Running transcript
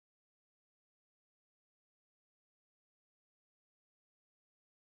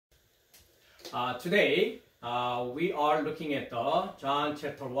Today we are looking at the John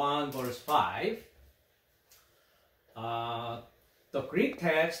chapter 1 verse 5. The Greek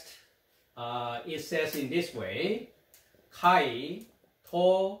text it says in this way: kai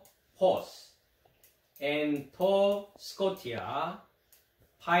to pos en to scotia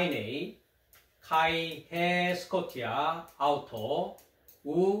paine kai he scotia auto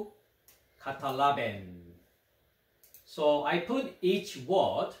u katalaben. So I put each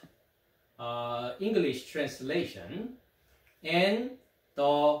word English translation, and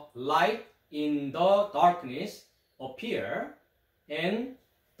the light in the darkness appear, and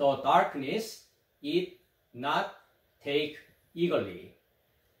the darkness it not take eagerly.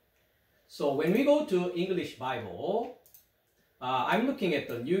 So when we go to English Bible, I'm looking at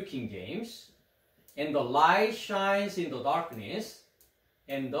the New King James, and the light shines in the darkness,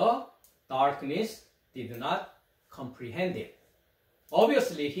 and the darkness did not comprehend it.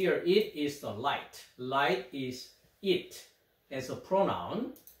 Obviously here it is the light. Light is it as a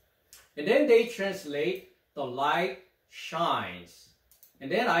pronoun. And then they translate the light shines.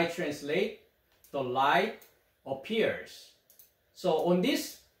 And then I translate the light appears. So on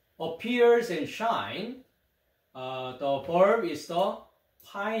this appears and shine, the verb is the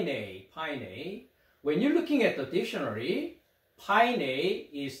paine. When you're looking at the dictionary, paine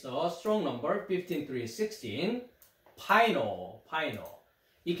is the strong number 15316. Paino.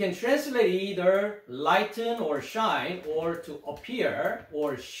 You can translate either lighten or shine, or to appear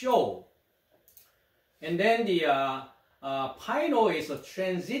or show. And then the paino is a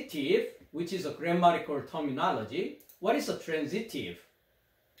transitive, which is a grammatical terminology. What is a transitive?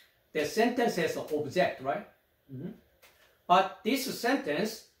 The sentence has an object, right? But this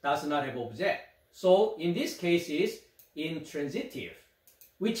sentence does not have object. So in this case is intransitive,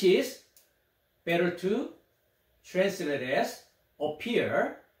 which is better to translate as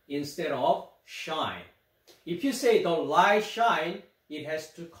appear instead of shine. If you say the light shine, it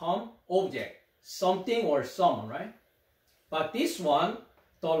has to come object, something or someone, right? But this one,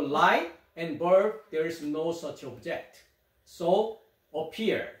 the light and verb, there is no such object. So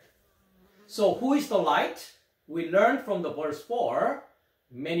appeared. So who is the light? We learned from the verse 4,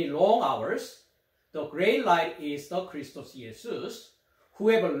 many long hours. The great light is the Christos Jesus.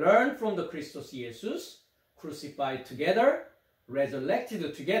 Whoever learned from the Christos Jesus, crucified together,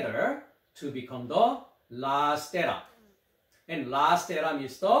 resurrected together to become the last Adam. And last Adam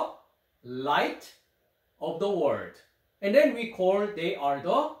is the light of the world. And then we call they are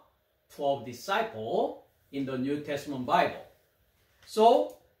the 12 disciples in the New Testament Bible.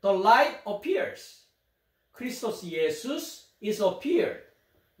 So the light appears. Christos Jesus is appeared.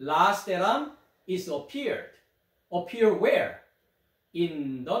 Last Adam is appeared. Appear where?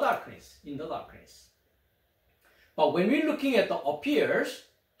 In the darkness. In the darkness. But when we're looking at the appears,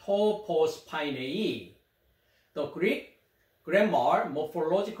 to pos painei, the Greek grammar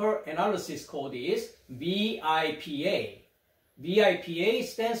morphological analysis code is VIPA. VIPA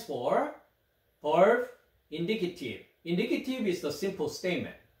stands for verb indicative. Indicative is the simple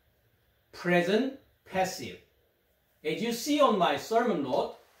statement. Present passive. As you see on my sermon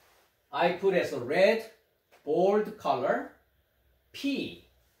note, I put as a red bold color P,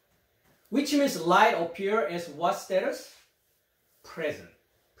 which means light appear as what status? Present.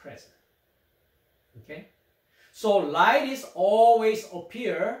 Okay? So light is always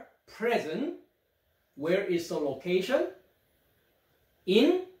appear present. Where is the location?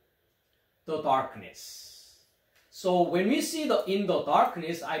 In the darkness. So when we see the in the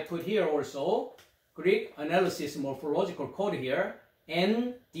darkness, I put here also Greek analysis morphological code here,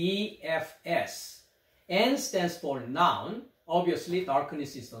 NDFS. N stands for noun. Obviously,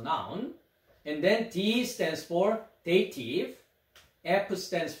 darkness is the noun. And then D stands for dative. F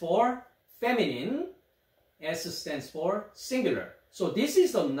stands for feminine. S stands for singular. So this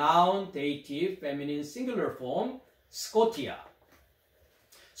is the noun, dative, feminine, singular form, Scotia.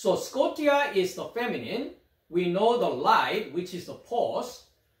 So Scotia is the feminine. We know the light, which is the pos.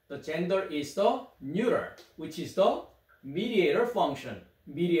 The gender is the neuter, which is the mediator function,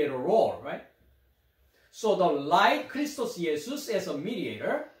 mediator role, right? So the light, Christos Jesus as a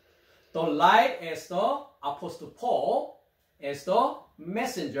mediator, the light as the Apostle Paul, as the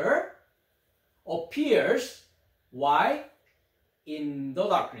messenger, appears, why? In the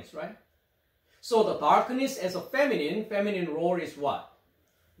darkness, right? So the darkness as a feminine role is what?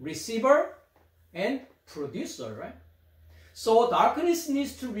 Receiver and producer, right? So darkness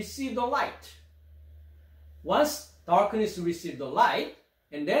needs to receive the light. Once darkness receives the light,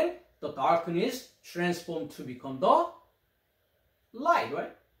 and then the darkness transformed to become the light,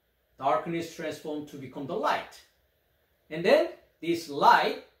 right? Darkness transformed to become the light. And then this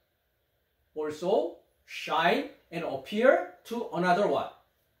light also shine and appear to another what?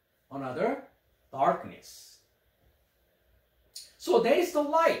 Another darkness. So there is the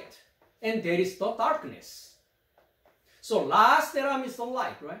light and there is the darkness. So last theorem is the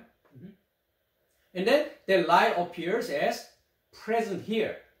light, right? And then the light appears as present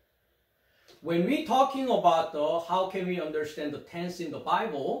here. When we talking about how can we understand the tense in the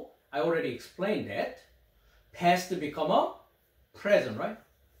Bible, I already explained that. Past become a present, right?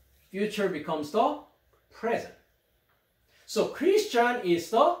 Future becomes the present. So Christian is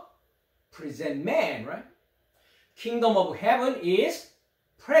the present man, right? Kingdom of heaven is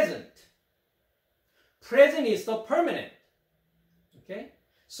present. Present is the permanent. Okay?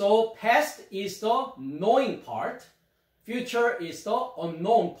 So past is the knowing part. Future is the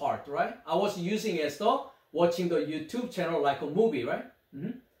unknown part, right? I was using as the watching the YouTube channel like a movie, right?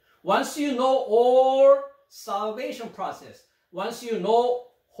 Once you know all salvation process, once you know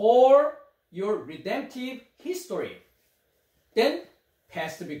whole your redemptive history, then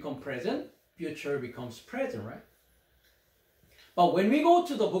past becomes present, future becomes present, right? But when we go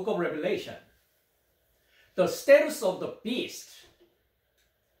to the book of Revelation, the status of the beast,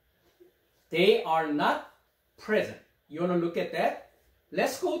 they are not present. You want to look at that?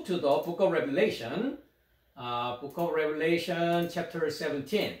 Let's go to the book of Revelation, chapter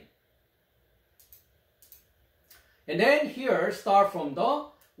 17. And then here, start from the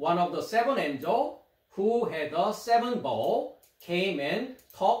one of the seven angels who had a seven bowl came and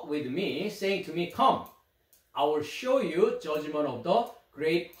talked with me, saying to me, "Come, I will show you judgment of the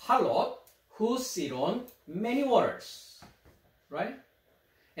great harlot who sit on many waters." Right?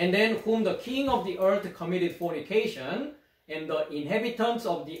 And then whom the king of the earth committed fornication, and the inhabitants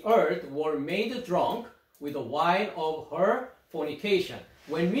of the earth were made drunk with the wine of her fornication.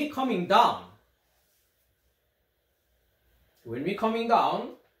 When we coming down,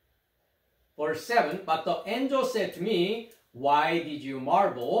 verse 7, but the angel said to me, "Why did you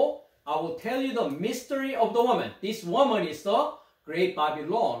marvel? I will tell you the mystery of the woman." This woman is the great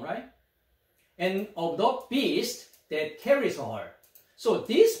Babylon, right? And of the beast that carries her. So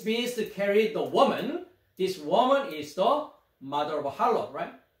this beast carried the woman. This woman is the mother of a harlot,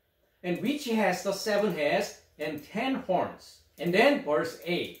 right? And which has the 7 heads and 10 horns. And then verse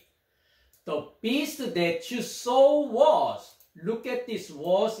 8. The beast that you saw was. Look at this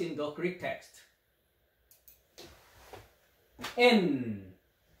was in the Greek text. And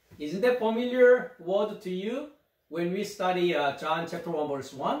isn't that familiar word to you when we study John chapter 1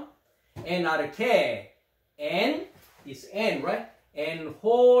 verse 1? Enarche, and this N, right? And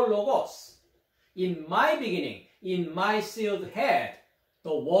ho logos. In my beginning, in my sealed head,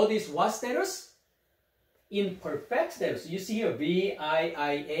 the word is what status? Imperfect status. You see here,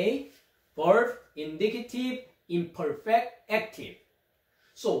 V-I-I-A, verb, indicative, imperfect, active.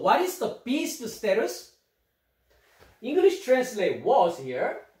 So what is the beast status? English translate was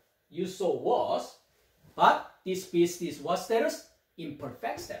here. You saw was. But this beast is what status?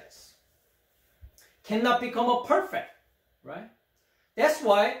 Imperfect status. Cannot become a perfect. Right? That's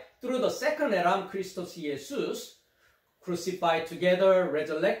why through the second Adam, Christos Jesus, crucified together,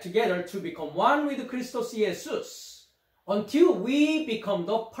 resurrect together to become one with Christos Jesus. Until we become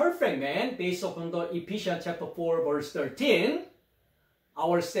the perfect man, based upon the Ephesians chapter 4 verse 13,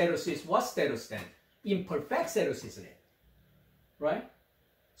 our status is what status then? Imperfect status, isn't it? Right?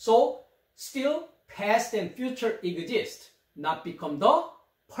 So, still past and future exist, not become the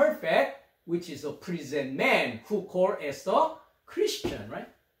perfect, which is a present man who called as the Christian, right?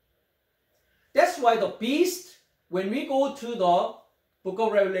 That's why the beast, when we go to the book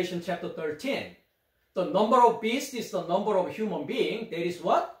of Revelation chapter 13, the number of beasts is the number of human being. That is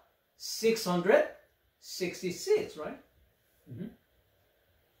what? 666, right?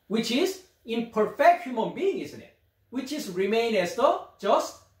 Which is imperfect human being, isn't it? Which is remain as the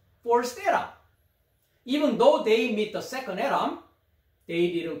just first Adam. Even though they meet the second Adam,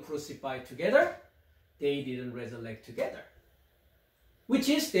 they didn't crucify together. They didn't resurrect together. Which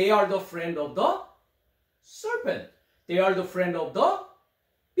is they are the friend of the serpent. They are the friend of the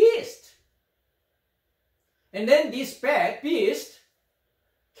beast. And then this bad beast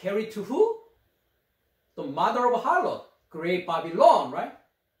carried to who? The mother of harlot, great Babylon, right?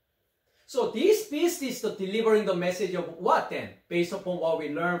 So this beast is the delivering the message of what then? Based upon what we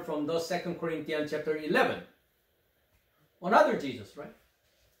learned from the 2 Corinthians chapter 11. Another Jesus, right?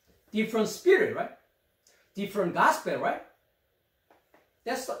 Different spirit, right? Different gospel, right?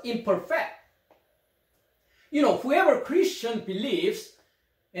 That's the imperfect. You know, whoever Christian believes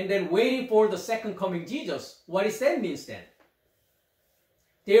and then waiting for the second coming Jesus, what is that means then?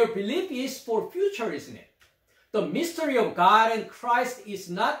 Their belief is for future, isn't it? The mystery of God and Christ is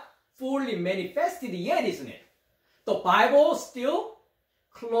not fully manifested yet, isn't it? The Bible still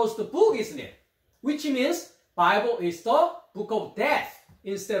closed book, isn't it? Which means Bible is the book of death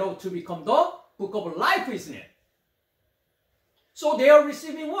instead of to become the book of life, isn't it? So they are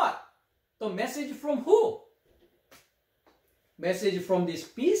receiving what? The message from who? Message from this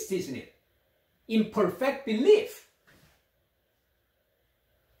beast, isn't it? Imperfect belief.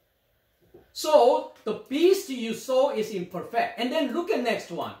 So the beast you saw is imperfect. And then look at next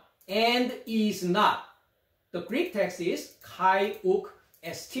one. And is not. The Greek text is kai uk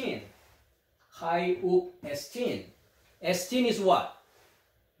estin. Kai uk estin. Estin is what?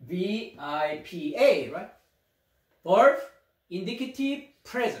 V-I-P-A, right? Verb, indicative,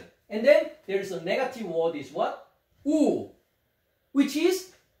 present. And then there's a negative word is what? U, which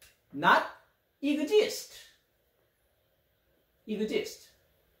is not exist. Exist.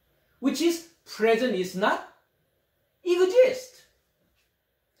 Which is present is not exist.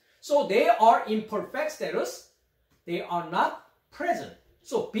 So they are imperfect status. They are not present.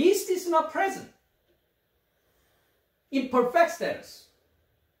 So beast is not present. Imperfect status.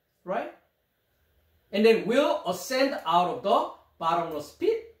 Right? And then will ascend out of the bottomless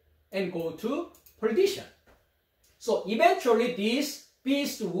pit and go to perdition. So eventually this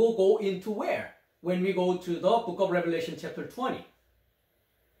beast will go into where? When we go to the book of Revelation chapter 20.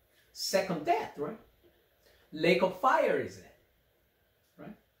 Second death, right? Lake of fire, isn't it?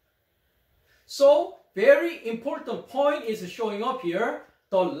 Right? So very important point is showing up here.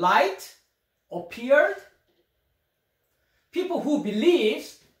 The light appeared. People who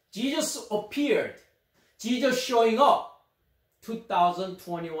believe Jesus appeared, Jesus showing up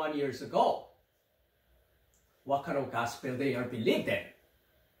 2021 years ago. What kind of gospel they are believed in?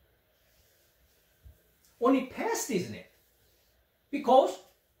 Only past, isn't it? Because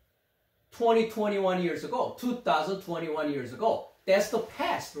 2021 years ago, 2021 years ago, that's the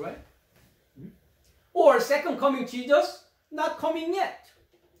past, right? Or second coming Jesus, not coming yet.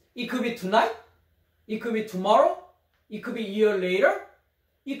 It could be tonight, it could be tomorrow, it could be a year later,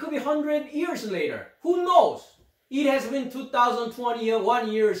 it could be 100 years later. Who knows? It has been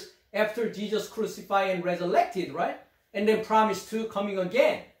 2021 years after Jesus crucified and resurrected, right? And then promised to coming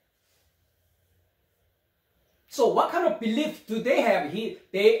again. So what kind of belief do they have?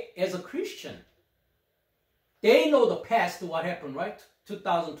 They, as a Christian, they know the past, what happened, right?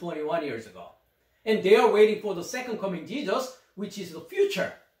 2021 years ago. And they are waiting for the second coming Jesus, which is the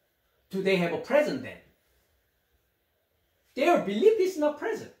future. Do they have a present then? Their belief is not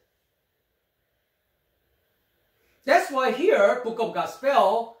present. That's why here, book of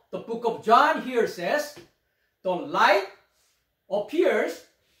Gospel, the book of John here says, the light appears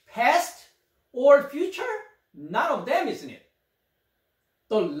past or future. None of them, isn't it?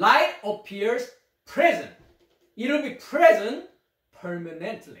 The light appears present. It will be present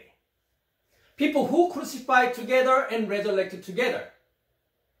permanently. People who crucified together and resurrected together.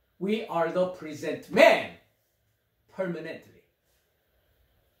 We are the present man permanently.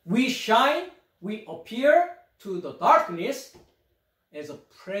 We shine, we appear to the darkness as a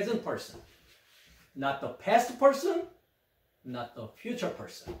present person. Not the past person, not the future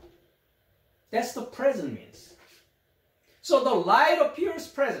person. That's the present means. So the light appears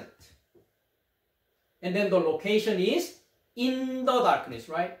present. And then the location is in the darkness,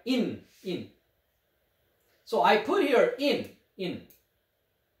 right? In. So I put here in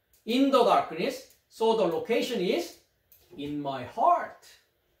the darkness. So the location is in my heart.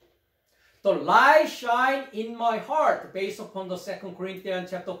 The light shine in my heart based upon the 2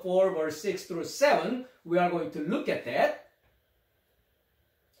 Corinthians chapter 4 verse 6 through 7. We are going to look at that.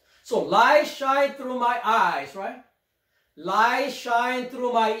 So light shine through my eyes, right? Light shine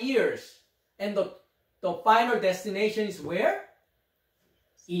through my ears. And the final destination is where?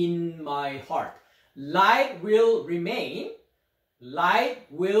 In my heart. Light will remain. Light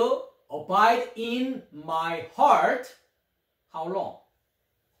will abide in my heart. How long?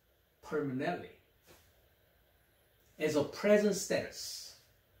 Permanently. As a present status.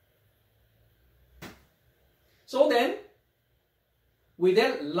 So then, when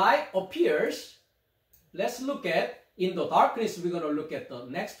that light appears, let's look at, in the darkness, we're going to look at the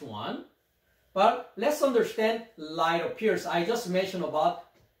next one. But let's understand light appears. I just mentioned about,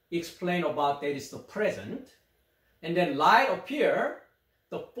 explain about that is the present. And then light appear.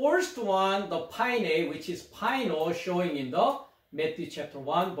 The first one, the paine, which is paino, showing in the Matthew chapter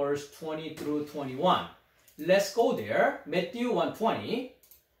 1, verse 20 through 21. Let's go there. Matthew 1:20.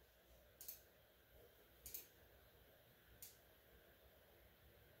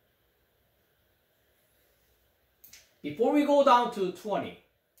 Before we go down to 20,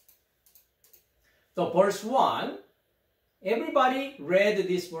 the verse 1, Everybody read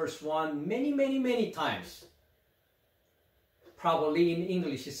this verse 1 many times. Probably in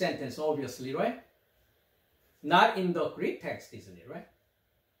English sentence, obviously, right? Not in the Greek text, isn't it, right?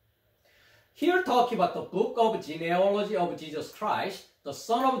 Here talking about the book of genealogy of Jesus Christ, the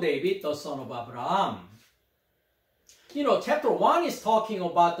son of David, the son of Abraham. You know, chapter 1 is talking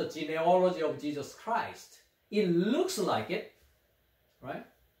about the genealogy of Jesus Christ. It looks like it, right?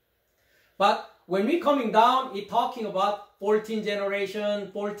 But when we're coming down, it's talking about 14 generation,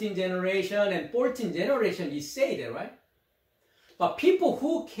 and 14 generation is say that, right? But people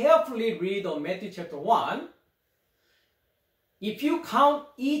who carefully read on Matthew chapter 1, if you count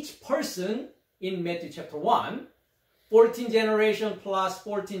each person in Matthew chapter 1, 14 generation plus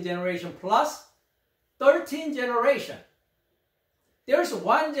 14 generation plus 13 generation, there's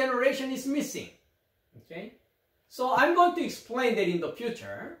one generation is missing. Okay? So I'm going to explain that in the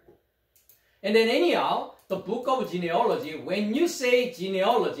future. And then anyhow, the book of genealogy, when you say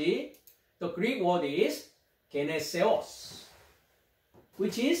genealogy, the Greek word is geneseos,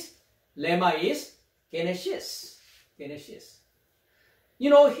 which is, lemma is genesis. Genesis. You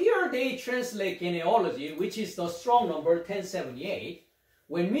know, here they translate genealogy, which is the strong number 1078.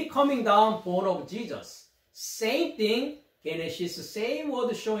 When we coming down born of Jesus, same thing, Genesis, same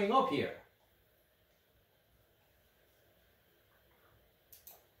word showing up here.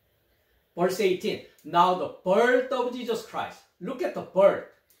 Verse 18, now the birth of Jesus Christ. Look at the birth.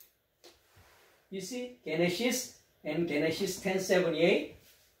 You see, Genesis and Genesis 1078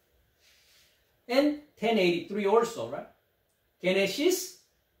 and 1083 also, right? Genesis,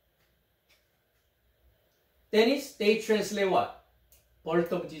 then they translate what?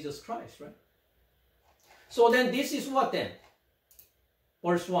 Birth of Jesus Christ, right? So then this is what then?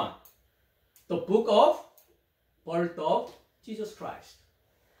 Verse 1. The book of birth of Jesus Christ.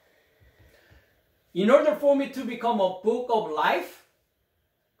 In order for me to become a book of life,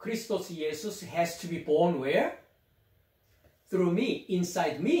 Christos Jesus has to be born where? Through me,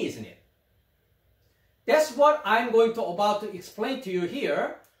 inside me, isn't it? That's what I'm going to about to explain to you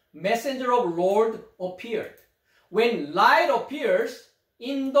here. Messenger of Lord appeared. When light appears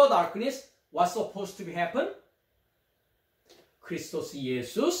in the darkness, what's supposed to happen? Christos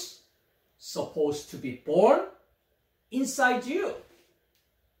Jesus supposed to be born inside you.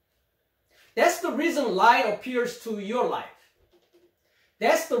 That's the reason light appears to your life.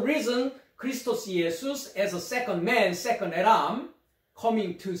 That's the reason Christos Jesus as a second man, second Adam,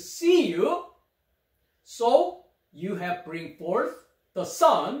 coming to see you. So you have bring forth the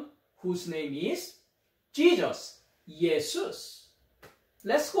Son, whose name is Jesus, Jesus.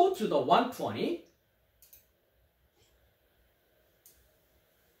 Let's go to the 120.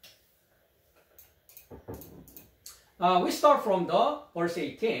 We start from the verse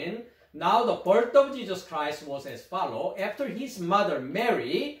 18. Now the birth of Jesus Christ was as follows. After his mother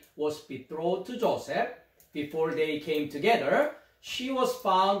Mary was betrothed to Joseph, before they came together, she was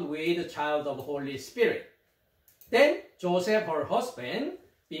found with the child of the Holy Spirit. Then Joseph, her husband,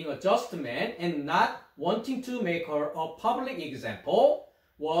 being a just man and not wanting to make her a public example,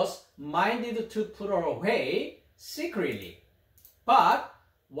 was minded to put her away secretly. But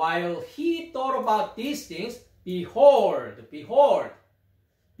while he thought about these things, behold,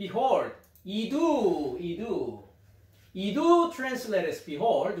 idu. Idu translated as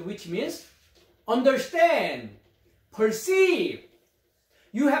behold, which means understand, perceive.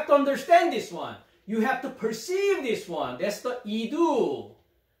 You have to understand this one. You have to perceive this one. That's the idu.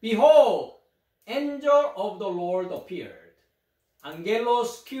 Behold, angel of the Lord appeared.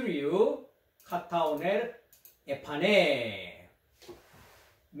 Angelos Kyriou kataoner epane.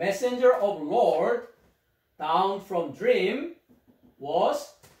 Messenger of Lord down from dream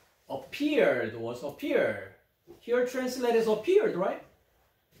was appeared. Here translated as appeared, right?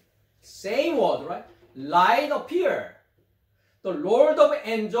 Same word, right? Light appear. The Lord of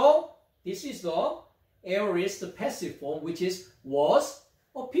angel, this is the aorist passive form, which is was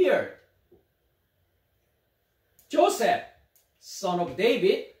appeared. Joseph, son of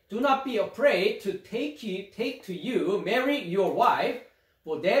David, do not be afraid to take to you Mary your wife,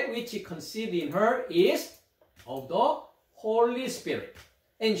 for that which is conceived in her is of the Holy Spirit.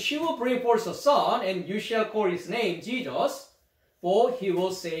 And she will bring forth a son, and you shall call his name Jesus, for he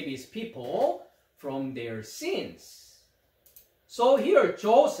will save his people from their sins. So here,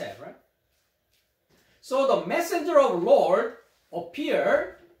 Joseph, right? So the messenger of Lord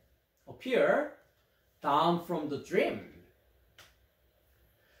appear down from the dream.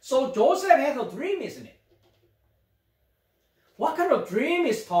 So Joseph has a dream, isn't it? What kind of dream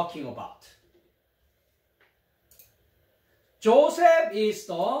is talking about? Joseph is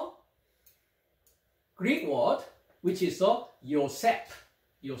the Greek word which is the Yosef.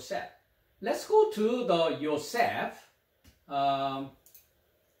 Yosef. Let's go to the Yosef.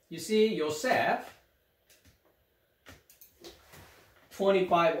 You see Yosef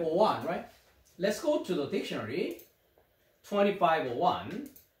 2501, right? Let's go to the dictionary. 2501.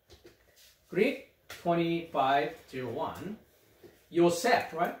 Greek 2501.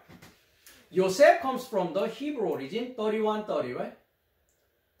 Yosef, right? Yosef comes from the Hebrew origin 3130, right?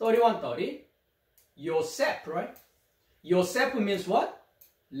 3130. Yosef, right? Yosef means what?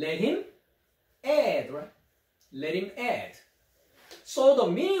 Let him add, right? Let him add. So the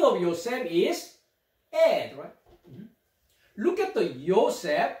meaning of Yosef is add, right? Look at the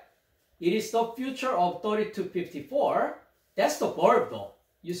Yosef. It is the future of 3254. That's the verb though.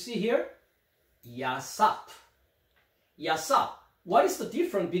 You see here? Yasap. Yasap. What is the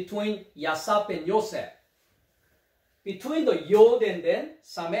difference between Yasap and Yosef? Between the Yod and then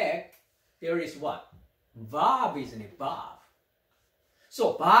Samek, there is what? Vav, isn't it? Vav.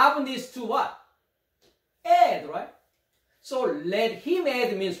 So Vav needs to what? Add, right? So let him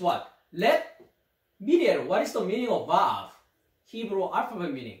add means what? Let mediator. What is the meaning of Vav? Hebrew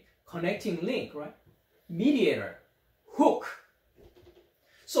alphabet meaning. Connecting link, right? Mediator. Hook.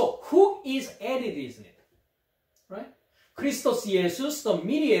 So hook is added, isn't it? Right? Christos Jesus, the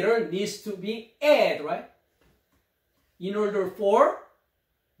mediator, needs to be added, right? In order for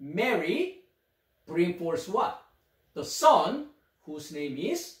Mary bring forth what? The Son, whose name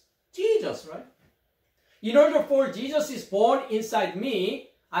is Jesus, right? In order for Jesus is born inside me,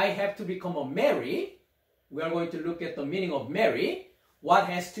 I have to become a Mary. We are going to look at the meaning of Mary. What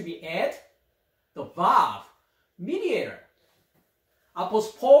has to be added? The Vav, mediator.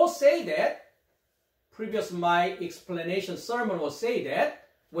 Apostle Paul say that, previous my explanation sermon will say that,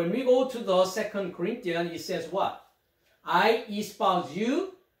 when we go to the 2 Corinthians, it says what? I espouse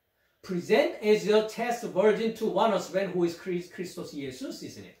you, present as your chaste virgin to one husband who is Christos Jesus,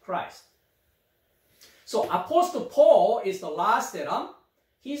 isn't it? Christ. So Apostle Paul is the last Adam.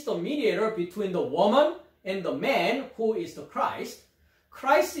 He's the mediator between the woman and the man who is the Christ.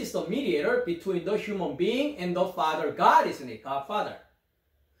 Christ is the mediator between the human being and the Father God, isn't it? God Father.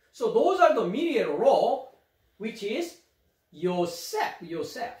 So those are the mediator role, which is Yosef.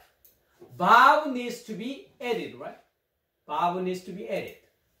 Yosef. Vav needs to be added, right? Vav needs to be added.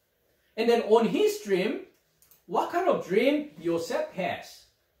 And then on his dream, what kind of dream Yosef has?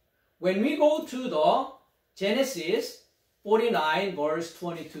 When we go to the Genesis 49, verse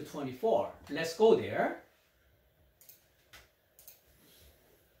 20-24. Let's go there.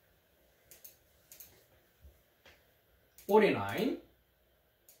 (49,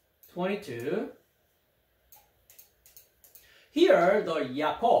 22). Here, the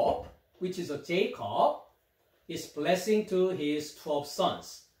Jacob, which is a Jacob, is blessing to his 12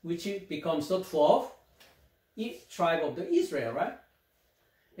 sons, which becomes the 12th tribe of the Israel, right?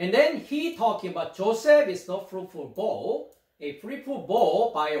 And then he talking about Joseph is the fruitful bough, a fruitful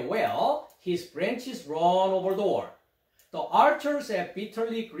bough by a well, his branches run over the wall. The archers have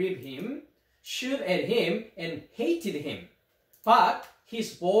bitterly grieved him, shoot at him, and hated him. But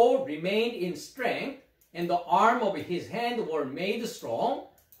his bow remained in strength, and the arm of his hand were made strong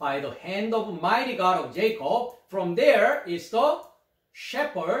by the hand of mighty God of Jacob. From there is the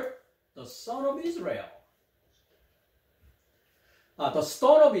shepherd, the son of Israel. The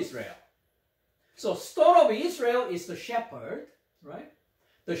stone of Israel. So stone of Israel is the shepherd, right?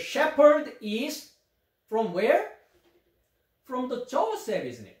 The shepherd is from where? From the Joseph,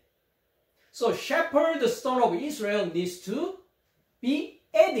 isn't it? So shepherd, the stone of Israel, needs to be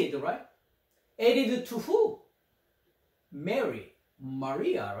added, right? Added to who? Mary,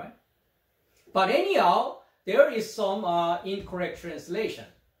 Maria, right? But anyhow, there is some incorrect translation.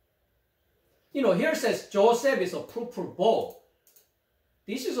 You know, here it says Joseph is a fruitful bough.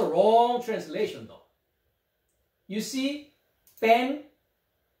 This is a wrong translation though. You see, Ben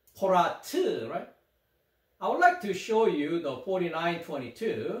Porat, right? I would like to show you the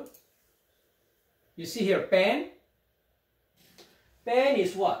 49:22. You see here, Ben. Ben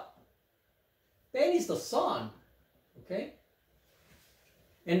is what? Ben is the son. Okay?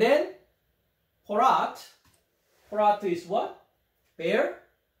 And then Porat. Porat is what? Bear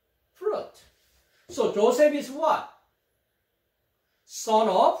fruit. So Joseph is what? Son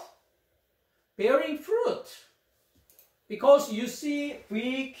of bearing fruit. Because you see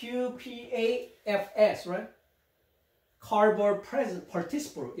VQPAFS, right? Carver present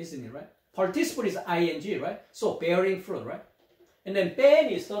participle, isn't it, right? Participle is ing, right? So bearing fruit, right? And then Ben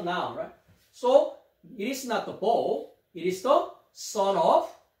is the noun, right? So it is not the bow, it is the son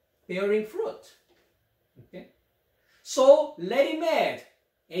of bearing fruit. Okay? So let him add.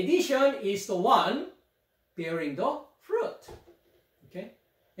 Addition is the one bearing the fruit. Okay?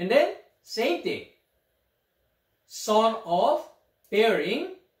 And then, same thing. Son of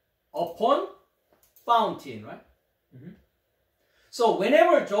bearing upon fountain, right? So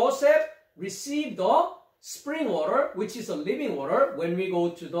whenever Joseph received the spring water, which is a living water, when we go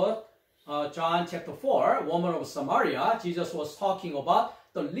to the John chapter 4, woman of Samaria, Jesus was talking about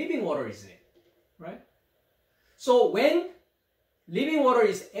the living water, isn't it? Right? So when living water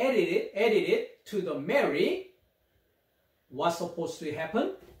is added to the Mary, what's supposed to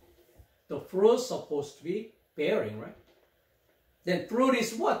happen? The fruit is supposed to be bearing, right? Then fruit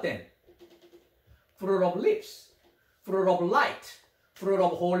is what then? Fruit of lips, fruit of light, fruit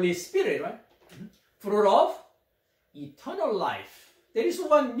of Holy Spirit, right? Fruit of eternal life. That is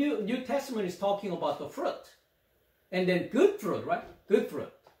what New Testament is talking about, the fruit. And then good fruit, right? Good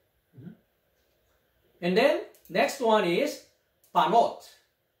fruit. And then next one is banot.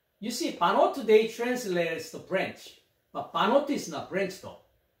 You see, banot today translates the branch. But banot is not branch though.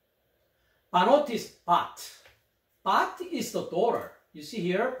 Banot is bat. Bat is the daughter. You see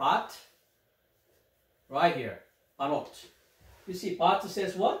here, bat. Right here, banot. You see, bat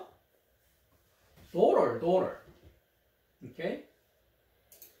says what? Daughter, daughter. Okay?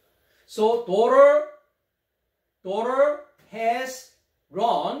 So, daughter has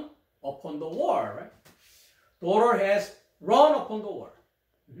run upon the wall, right? Daughter has run upon the wall.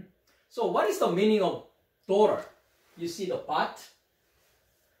 So, what is the meaning of daughter? You see the bat,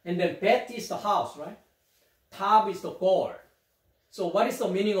 and then bet is the house, right? Top is the goal. So, what is the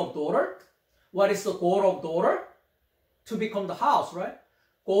meaning of daughter? What is the goal of daughter? To become the house, right?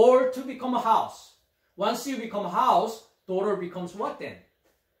 Goal to become a house. Once you become a house, daughter becomes what then?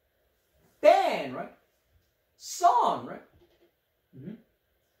 Ben, right? Son, right?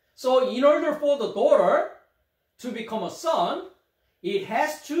 So in order for the daughter to become a son, it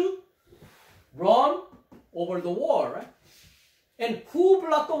has to run over the wall, right? And who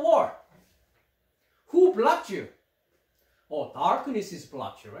blocked the wall? Who blocked you? Oh, darkness is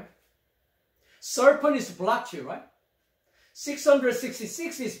blocked you, right? Serpent is blocked you, right?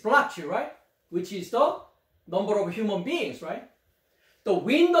 666 is blocked you, right? Which is the number of human beings, right? The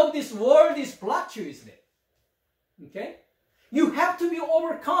wind of this world is blocked you, isn't it? Okay? You have to be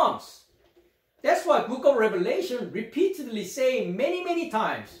overcome. That's why book of Revelation repeatedly saying many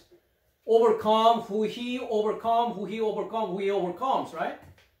times, overcome who he overcome, who he overcome, who he overcomes, right?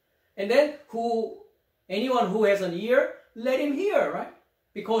 And then anyone who has an ear, let him hear, right?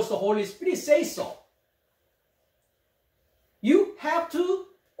 Because the Holy Spirit says so. You have to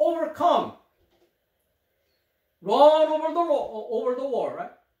overcome. Run over the wall,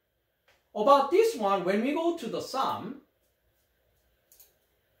 right? About this one, when we go to the Psalm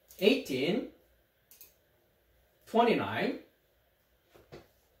 18:29,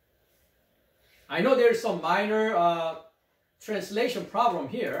 I know there's some minor translation problem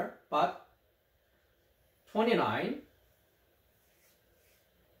here, but 29.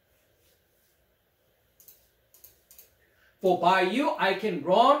 For by you I can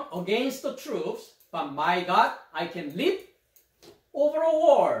run against the troops, but my God, I can leap over a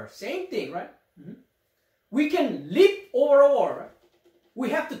wall. Same thing, right? We can leap over a wall, right? We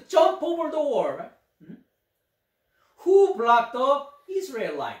have to jump over the wall, right? Who blocked the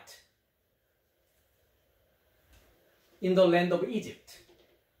Israelite in the land of Egypt?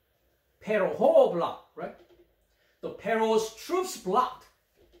 Pharaoh blocked, right? The Pharaoh's troops blocked.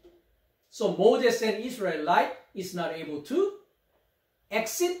 So Moses and Israelite is not able to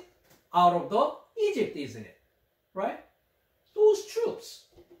exit out of the Egypt, isn't it? Right? Those troops.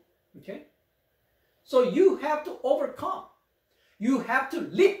 Okay? So you have to overcome. You have to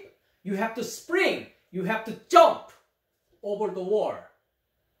leap. You have to spring. You have to jump over the wall.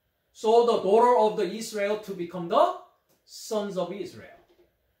 So the daughter of the Israel to become the sons of Israel.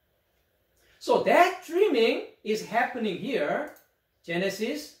 So that dreaming is happening here.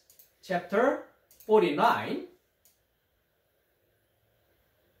 Genesis chapter 49.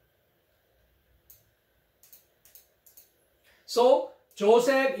 So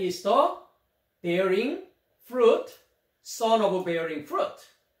Joseph is the bearing fruit, son of bearing fruit.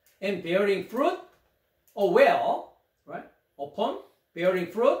 And bearing fruit, a well, right? Upon, bearing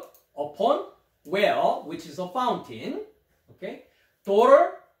fruit upon well, which is a fountain. Okay?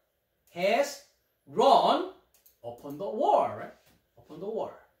 Daughter has run upon the wall, right? Upon the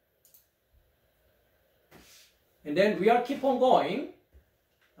wall. And then we are keep on going,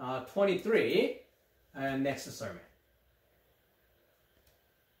 23, and next sermon.